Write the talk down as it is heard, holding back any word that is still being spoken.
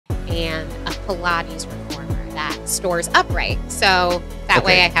and a Pilates reformer that stores upright. So that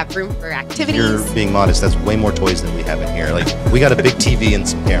way I have room for activities. You're being modest. That's way more toys than we have in here. Like, we got a big TV and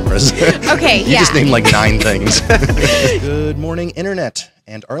some cameras. Okay, You just named like 9 things. Good morning, Internet,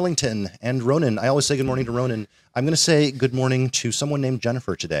 and Arlington, and Ronan. I always say good morning to Ronan. I'm going to say good morning to someone named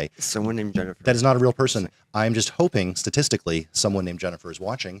Jennifer today. Someone named Jennifer. That is not a real person. I'm just hoping, statistically, someone named Jennifer is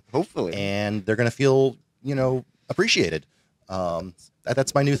watching. Hopefully. And they're going to feel, appreciated.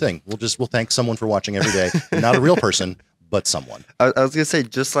 That's my new thing. We'll thank someone for watching every day. Not a real person, but someone. I was going to say,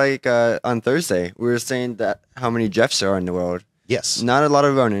 just like on Thursday, we were saying that how many Jeffs there are in the world. Yes. Not a lot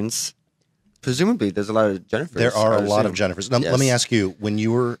of Ronans. Presumably, there's a lot of Jennifers. There are a lot of Jennifers. Now, Yes. let me ask you, when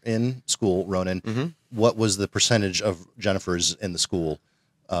you were in school, Ronan, what was the percentage of Jennifers in the school?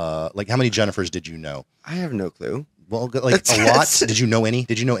 Like, how many Jennifers did you know? I have no clue. Well, like a lot. Did you know any?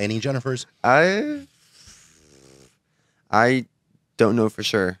 Did you know any Jennifers? I don't know for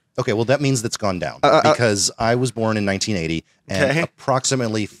sure. Okay, well, that means that's gone down because I was born in 1980, and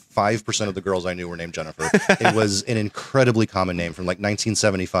approximately 5% of the girls I knew were named Jennifer. It was an incredibly common name from like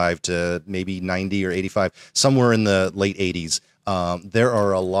 1975 to maybe 90 or 85, somewhere in the late 80s. There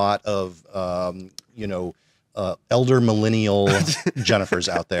are a lot of, elder millennial Jennifers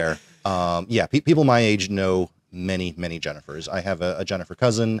out there. People my age know many, many Jennifers. I have a Jennifer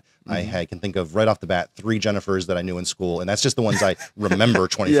cousin. I can think of right off the bat 3 Jennifers that I knew in school, and that's just the ones I remember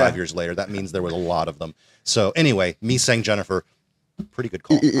 25 years later. That means there was a lot of them. So anyway, me saying Jennifer, pretty good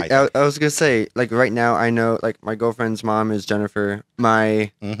call. I was gonna say, like, right now I know, like, my girlfriend's mom is Jennifer.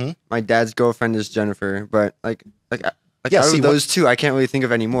 My dad's girlfriend is Jennifer. But like out of those two, I can't really think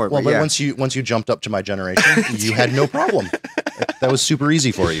of any more. Well, but once you jumped up to my generation, you had no problem. That was super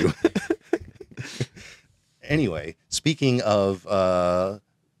easy for you. Anyway, speaking of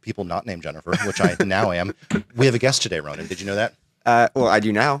people not named Jennifer, which I now am, we have a guest today, Ronan. Did you know that? Well, I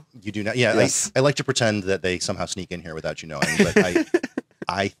do now. You do now? Yeah, yes. I like to pretend that they somehow sneak in here without you knowing, but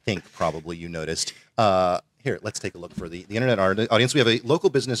I think probably you noticed. Here, let's take a look for the Internet audience. We have a local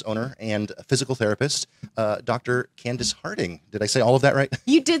business owner and a physical therapist, Dr. Candace Harding. Did I say all of that right?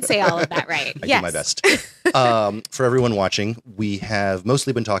 You did say all of that right. I do my best. For everyone watching, we have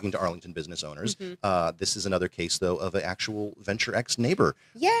mostly been talking to Arlington business owners. This is another case, though, of an actual Venture X neighbor.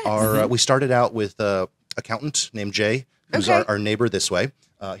 Yes. We started out with an accountant named Jay, who's our neighbor this way.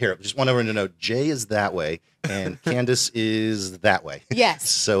 Here, just want everyone to know, Jay is that way, and Candace is that way. Yes.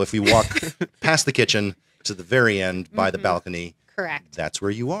 So if we walk past the kitchen to the very end by the balcony, correct, that's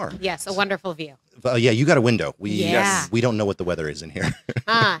where you are. Yes, a wonderful view. You got a window. We don't know what the weather is in here.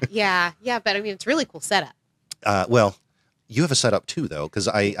 Yeah, but I mean, it's a really cool setup. Well, you have a setup too, though, because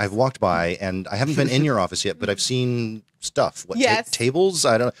I've walked by and I haven't been in your office yet, but I've seen stuff. What, tables?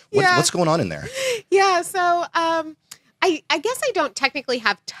 I don't know. What's going on in there? Yeah, so I guess I don't technically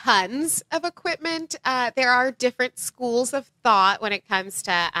have tons of equipment. There are different schools of thought when it comes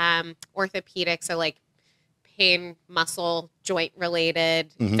to orthopedics, so like pain, muscle, joint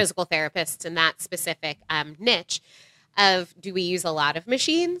related physical therapists in that specific niche of, do we use a lot of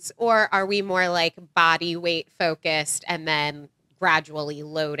machines, or are we more like body weight focused and then gradually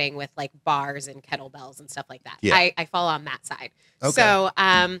loading with like bars and kettlebells and stuff like that? I fall on that side. Okay. So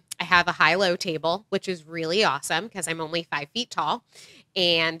I have a high-low table, which is really awesome because I'm only 5 feet tall.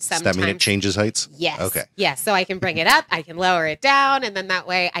 And sometimes, does that mean it changes heights? Yes. Okay. Yes. So I can bring it up, I can lower it down, and then that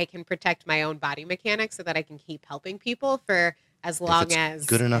way I can protect my own body mechanics so that I can keep helping people for as long as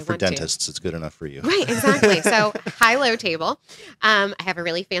good enough for dentists. It's good enough for you. Right. Exactly. So high-low table. I have a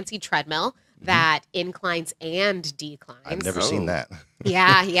really fancy treadmill that inclines and declines. I've never seen that.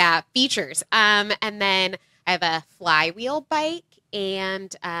 Yeah. Features. And then I have a flywheel bike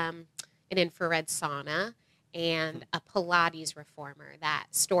and an infrared sauna and a Pilates reformer that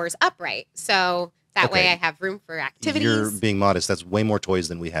stores upright. So that way I have room for activities. You're being modest. That's way more toys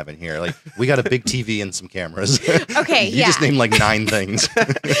than we have in here. Like, we got a big TV and some cameras. Okay, You just named like 9 things.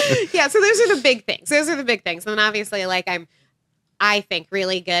 Yeah, so those are the big things. And then obviously, like, I think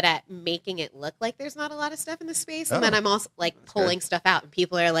really good at making it look like there's not a lot of stuff in the space. And then I'm also like pulling stuff out, and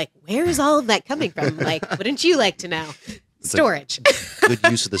people are like, where is all of that coming from? Like, wouldn't you like to know? Storage. Good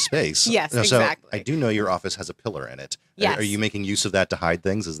use of the space. Yes, so exactly. I do know your office has a pillar in it. Yes. Are you making use of that to hide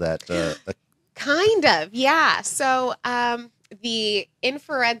things? Is that kind of? Yeah. So the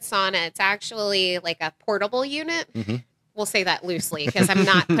infrared sauna, it's actually like a portable unit. We'll say that loosely because I'm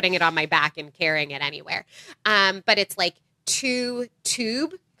not putting it on my back and carrying it anywhere. But it's like 2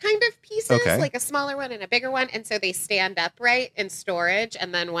 tube kind of pieces, like a smaller one and a bigger one. And so they stand upright in storage.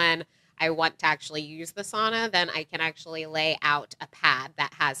 And then when I want to actually use the sauna, then I can actually lay out a pad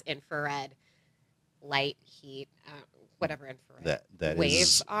that has infrared light, heat, whatever infrared that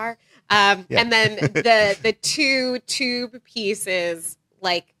waves is, are. yeah. And then the two tube pieces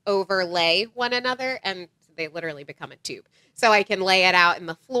like overlay one another, and they literally become a tube. So I can lay it out in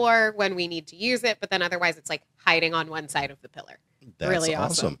the floor when we need to use it, but then otherwise it's like hiding on one side of the pillar. That's really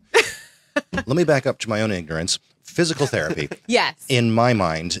awesome. Let me back up to my own ignorance. Physical therapy. Yes. In my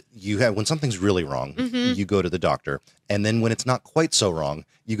mind, you have, when something's really wrong, you go to the doctor. And then when it's not quite so wrong,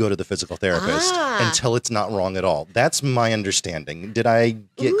 you go to the physical therapist until it's not wrong at all. That's my understanding. Did I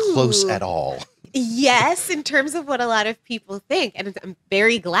get close at all? Yes, in terms of what a lot of people think. And I'm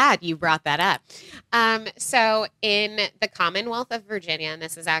very glad you brought that up. So in the Commonwealth of Virginia, and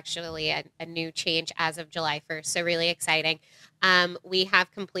this is actually a new change as of July 1st, so really exciting, we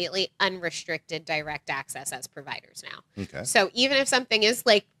have completely unrestricted direct access as providers now. Okay. So even if something is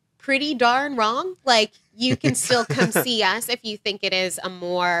like pretty darn wrong, like you can still come see us if you think it is a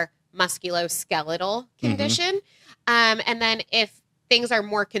more musculoskeletal condition. And then if things are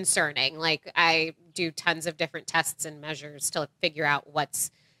more concerning, like I do tons of different tests and measures to figure out what's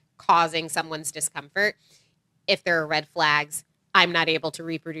causing someone's discomfort. If there are red flags, I'm not able to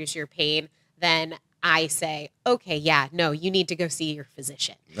reproduce your pain, then I say, okay, yeah, no, you need to go see your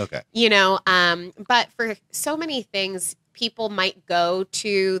physician. Okay. You know, but for so many things, people might go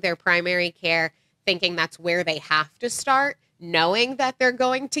to their primary care thinking that's where they have to start, knowing that they're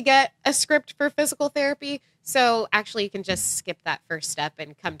going to get a script for physical therapy. So actually, you can just skip that first step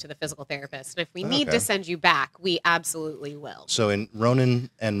and come to the physical therapist. And if we need to send you back, we absolutely will. So in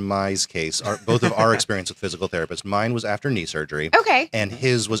Ronan and Mai's case, both of our experience with physical therapists, mine was after knee surgery. Okay. And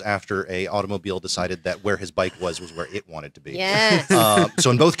his was after a automobile decided that where his bike was where it wanted to be. Yes.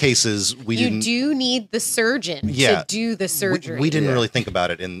 So in both cases, you do need the surgeon to do the surgery. We didn't really think about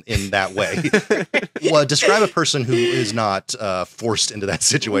it in that way. Well, describe a person who is not forced into that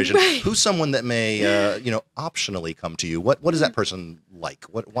situation. Right. Who's someone that may, optionally come to you? What is that person like?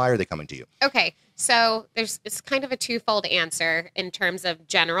 Why are they coming to you? Okay, so it's kind of a twofold answer in terms of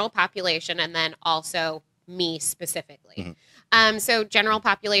general population and then also me specifically. So general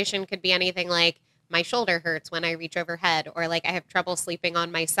population could be anything like my shoulder hurts when I reach overhead, or like I have trouble sleeping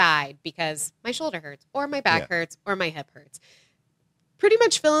on my side because my shoulder hurts, or my back hurts, or my hip hurts. Pretty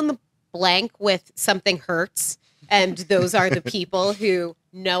much fill in the blank with something hurts. And those are the people who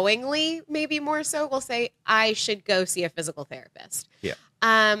knowingly, maybe more so, will say, I should go see a physical therapist. Yeah.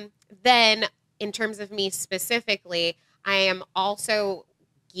 Then in terms of me specifically, I am also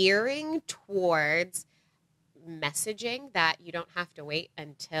gearing towards messaging that you don't have to wait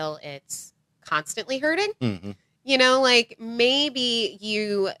until it's constantly hurting. You know, like maybe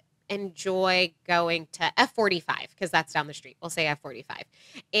you enjoy going to F45 because that's down the street. We'll say F45. And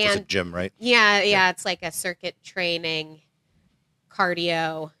it's a gym, right? Yeah. It's like a circuit training,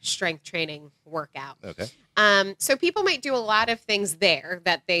 cardio, strength training workout. Okay. So people might do a lot of things there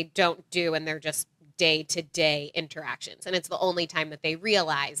that they don't do in their just day-to-day interactions. And it's the only time that they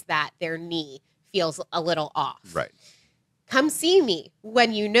realize that their knee feels a little off. Right. Come see me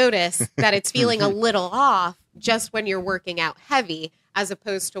when you notice that it's feeling a little off just when you're working out heavy, as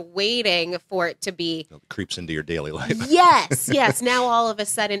opposed to waiting for it to be... It creeps into your daily life. Yes. Now all of a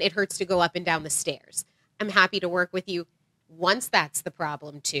sudden it hurts to go up and down the stairs. I'm happy to work with you once that's the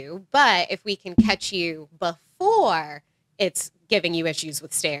problem too. But if we can catch you before it's giving you issues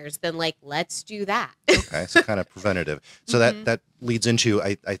with stairs, then let's do that. Okay, so kind of preventative. So that leads into,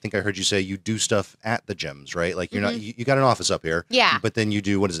 I think I heard you say you do stuff at the gyms, right? Like you're not, you got an office up here. Yeah. But then you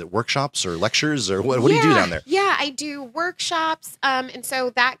do, what is it, workshops or lectures or what do you do down there? Yeah, I do workshops. And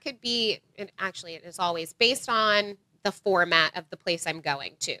so that could be, and actually it is always based on the format of the place I'm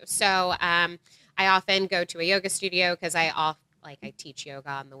going to. So I often go to a yoga studio because I teach yoga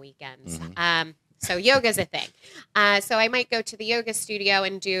on the weekends. So yoga's a thing. So I might go to the yoga studio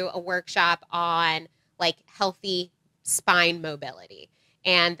and do a workshop on healthy spine mobility.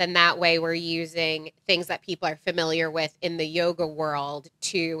 And then that way we're using things that people are familiar with in the yoga world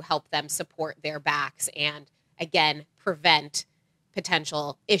to help them support their backs and, again, prevent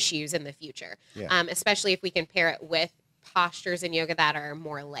potential issues in the future. Yeah. Especially if we can pair it with postures in yoga that are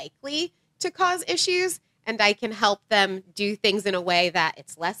more likely to cause issues. And I can help them do things in a way that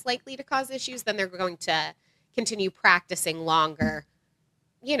it's less likely to cause issues, then they're going to continue practicing longer,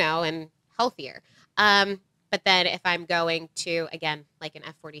 and healthier. But then if I'm going to, again, like an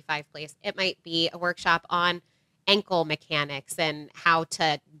F45 place, it might be a workshop on ankle mechanics and how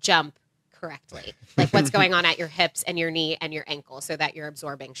to jump correctly. Like what's going on at your hips and your knee and your ankle so that you're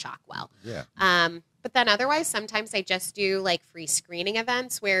absorbing shock well. Yeah. But then otherwise, sometimes I just do free screening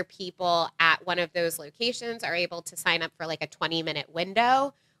events where people at one of those locations are able to sign up for a 20-minute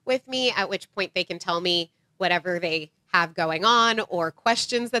window with me, at which point they can tell me whatever they have going on or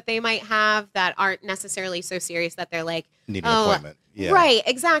questions that they might have that aren't necessarily so serious that they're like, need an appointment. Yeah. Right,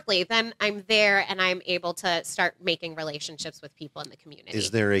 exactly. Then I'm there and I'm able to start making relationships with people in the community.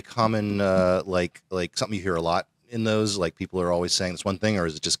 Is there a common, like something you hear a lot in those? Like people are always saying this one thing, or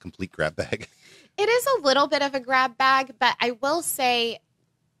is it just complete grab bag? It is a little bit of a grab bag, but I will say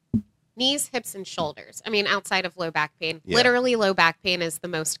knees, hips, and shoulders. I mean, outside of low back pain, literally low back pain is the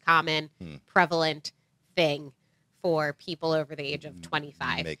most common prevalent thing for people over the age of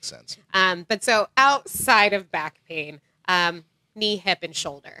 25. Makes sense. But so outside of back pain, knee, hip, and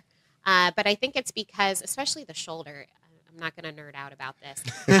shoulder. But I think it's because, especially the shoulder, I'm not going to nerd out about this,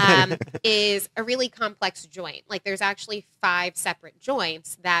 is a really complex joint. Like there's actually 5 separate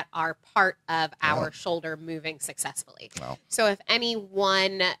joints that are part of our shoulder moving successfully. Wow. So if any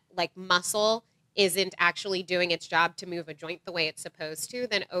one like muscle isn't actually doing its job to move a joint the way it's supposed to,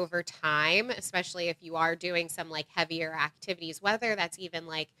 then over time, especially if you are doing some like heavier activities, whether that's even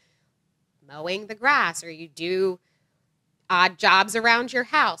like mowing the grass or you do odd jobs around your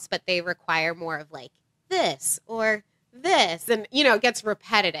house, but they require more of like this or this, and you know, it gets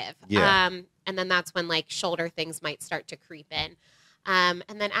repetitive. Yeah. And then that's when like shoulder things might start to creep in. And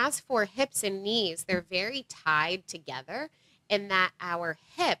then as for hips and knees, they're very tied together in that our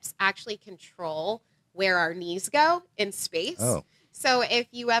hips actually control where our knees go in space. Oh. So if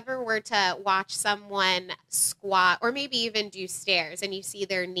you ever were to watch someone squat or maybe even do stairs and you see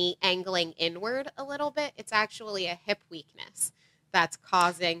their knee angling inward a little bit, it's actually a hip weakness that's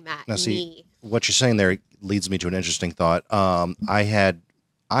causing that now, see, knee. What you're saying there leads me to an interesting thought. I had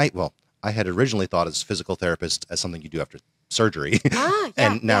originally thought as a physical therapist as something you do after surgery.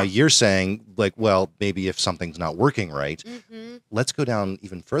 And now you're saying like, well, maybe if something's not working right, let's go down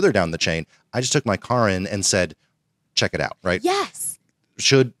even further down the chain. I just took my car in and said, check it out, right? Yes.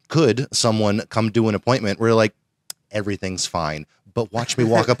 Could someone come do an appointment where like everything's fine, but watch me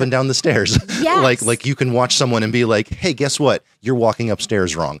walk up and down the stairs? Yes. like you can watch someone and be like, hey, guess what? You're walking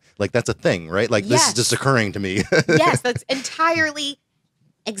upstairs wrong. Like that's a thing, right? Like this is just occurring to me. Yes, that's entirely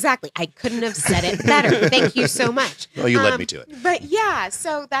exactly. I couldn't have said it better. Thank you so much. Well, you led me to it. But yeah,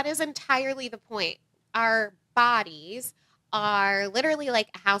 so that is entirely the point. Our bodies are literally like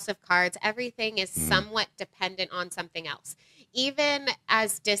a house of cards. Everything is somewhat dependent on something else. Even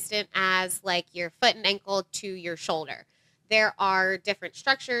as distant as like your foot and ankle to your shoulder. There are different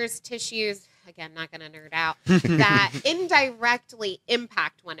structures, tissues, again, not going to nerd out, that indirectly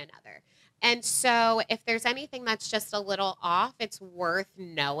impact one another. And so if there's anything that's just a little off, it's worth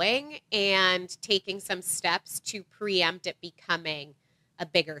knowing and taking some steps to preempt it becoming a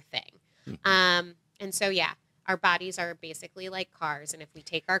bigger thing. And so, yeah, our bodies are basically like cars. And if we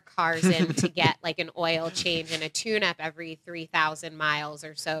take our cars in to get like an oil change and a tune-up every 3,000 miles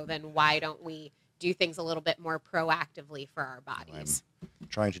or so, then why don't we do things a little bit more proactively for our bodies? I'm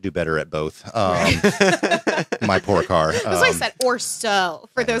trying to do better at both. My poor car. That's what I said, or so,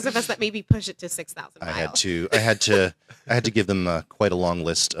 for those of us that maybe push it to 6,000 miles. I had to give them quite a long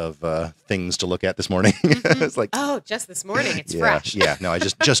list of things to look at this morning. It's like, just this morning, it's fresh. Yeah, no, I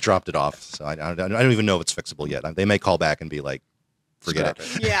just dropped it off, so I don't even know if it's fixable yet. They may call back and be like, forget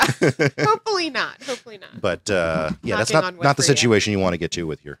it. Yeah, hopefully not. But that's not the situation you want to get to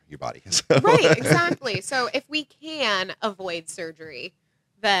with your body. So. Right, exactly. So if we can avoid surgery,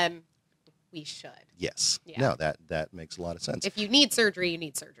 then we should. Yes. Yeah. No, that makes a lot of sense. If you need surgery, you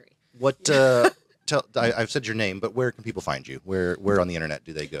need surgery. What? I've said your name, but where can people find you? Where on the internet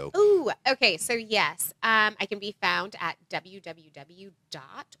do they go? Ooh, okay. So yes, I can be found at www.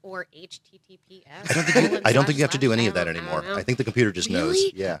 or https. I don't think you have to do any of that anymore. I think the computer just knows.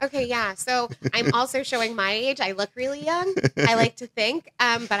 Yeah. Okay. Yeah. So I'm also showing my age. I look really young. I like to think,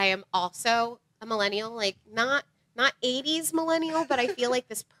 but I am also a millennial. Like not 80s millennial, but I feel like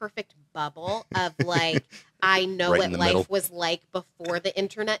this perfect bubble of like, I know what life was like before the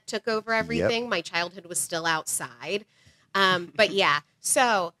internet took over everything. Yep. My childhood was still outside. But yeah,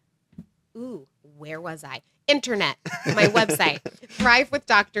 so, where was I? Internet, my website,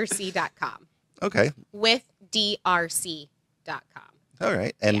 thrivewithdrc.com. Okay. With drc.com. All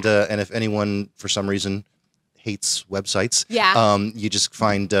right. And if anyone, for some reason, hates websites, you just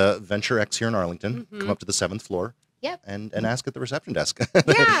find Venture X here in Arlington, come up to the 7th floor. Yep. And ask at the reception desk.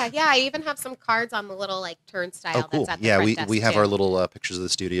 Yeah. I even have some cards on the little like turnstile. Oh, cool. That's at the front desk we have too. our little pictures of the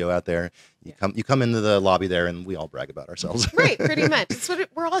studio out there. You come into the lobby there, and we all brag about ourselves. Right, pretty much. That's what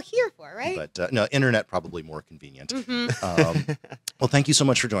we're all here for, right? But no, internet probably more convenient. Mm-hmm. Well, thank you so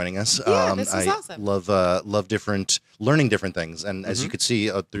much for joining us. Yeah, this is awesome. Love learning different things, and as you could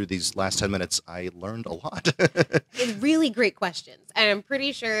see through these last 10 minutes, I learned a lot. It's really great questions, and I'm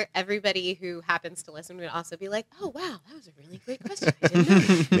pretty sure everybody who happens to listen would also be like, "Oh, wow, that was a really great question." I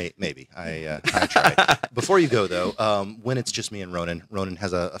didn't know. Maybe I try. Before you go though, when it's just me and Ronan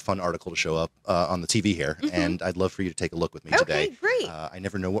has a fun article to show up on the TV here, and I'd love for you to take a look with me today. Okay, great. I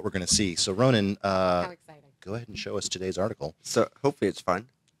never know what we're going to see, so Ronan, How exciting! go ahead and show us today's article. So hopefully it's fun.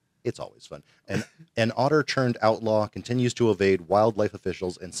 It's always fun. An otter turned outlaw continues to evade wildlife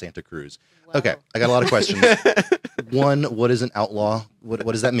officials in Santa Cruz. Whoa. Okay, I got a lot of questions. One, what is an outlaw? What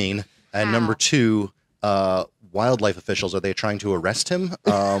does that mean? And number two, wildlife officials, are they trying to arrest him?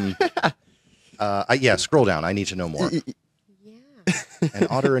 Yeah, scroll down. I need to know more. Yeah. An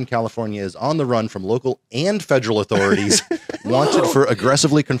otter in California is on the run from local and federal authorities, wanted for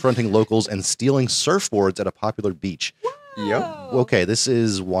aggressively confronting locals and stealing surfboards at a popular beach. Yep. Okay, this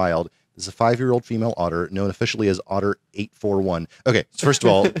is wild. This is a 5-year-old female otter known officially as Otter 841. Okay, so first of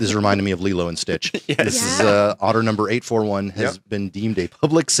all, this is reminding me of Lilo and Stitch. Yes. This is otter number 841 has been deemed a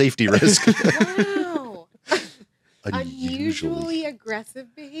public safety risk. Wow. Unusually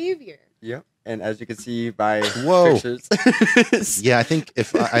aggressive behavior. Yep. And as you can see by Whoa. pictures. Yeah, I think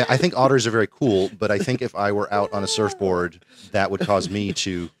I think otters are very cool, but I think if I were out on a surfboard, that would cause me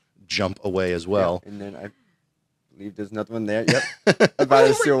to jump away as well. Yep. And then I believe there's another one there. Yep. About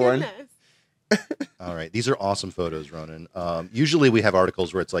to steal one. All right, these are awesome photos, Ronan. Usually we have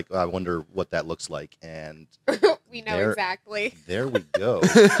articles where it's like, I wonder what that looks like, and We know exactly. there we go.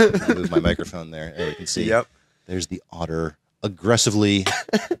 I'll move my microphone there. There we can see. Yep. There's the otter aggressively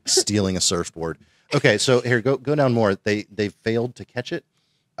stealing a surfboard. Okay, so here, go down more. They failed to catch it.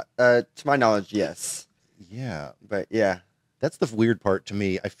 To my knowledge, yes. Yeah, But yeah. that's the weird part to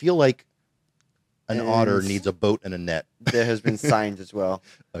me. I feel like an otter needs a boat and a net. There has been signs as well.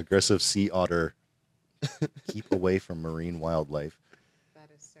 Aggressive sea otter. Keep away from marine wildlife. That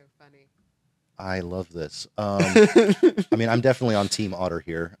is so funny. I love this. I mean, I'm definitely on Team Otter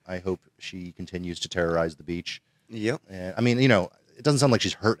here. I hope she continues to terrorize the beach. Yep. And I mean, it doesn't sound like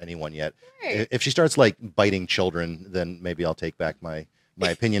she's hurt anyone yet. Right. If she starts like biting children, then maybe I'll take back my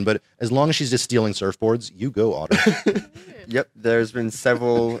opinion. But as long as she's just stealing surfboards, you go, Otter. Yep. There's been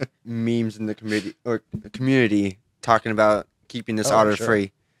several memes in the community talking about keeping this otter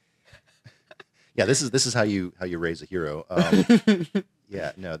free. Yeah, this is how you raise a hero.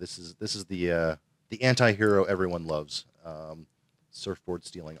 Yeah, no, this is the anti-hero everyone loves. Surfboard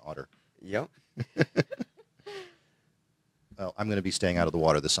stealing otter. Yep. Well, I'm going to be staying out of the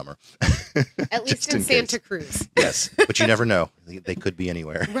water this summer. At least in Santa Cruz. Yes, but you never know. They could be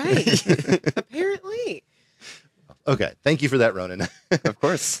anywhere. Right. Apparently. Okay, thank you for that, Ronan. Of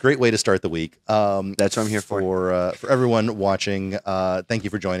course. Great way to start the week. That's what I'm here for. For everyone watching, thank you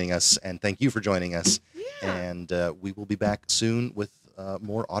for joining us, and thank you for joining us. Yeah. And we will be back soon with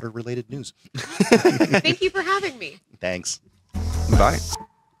more otter-related news. Thank you for having me. Thanks. Bye.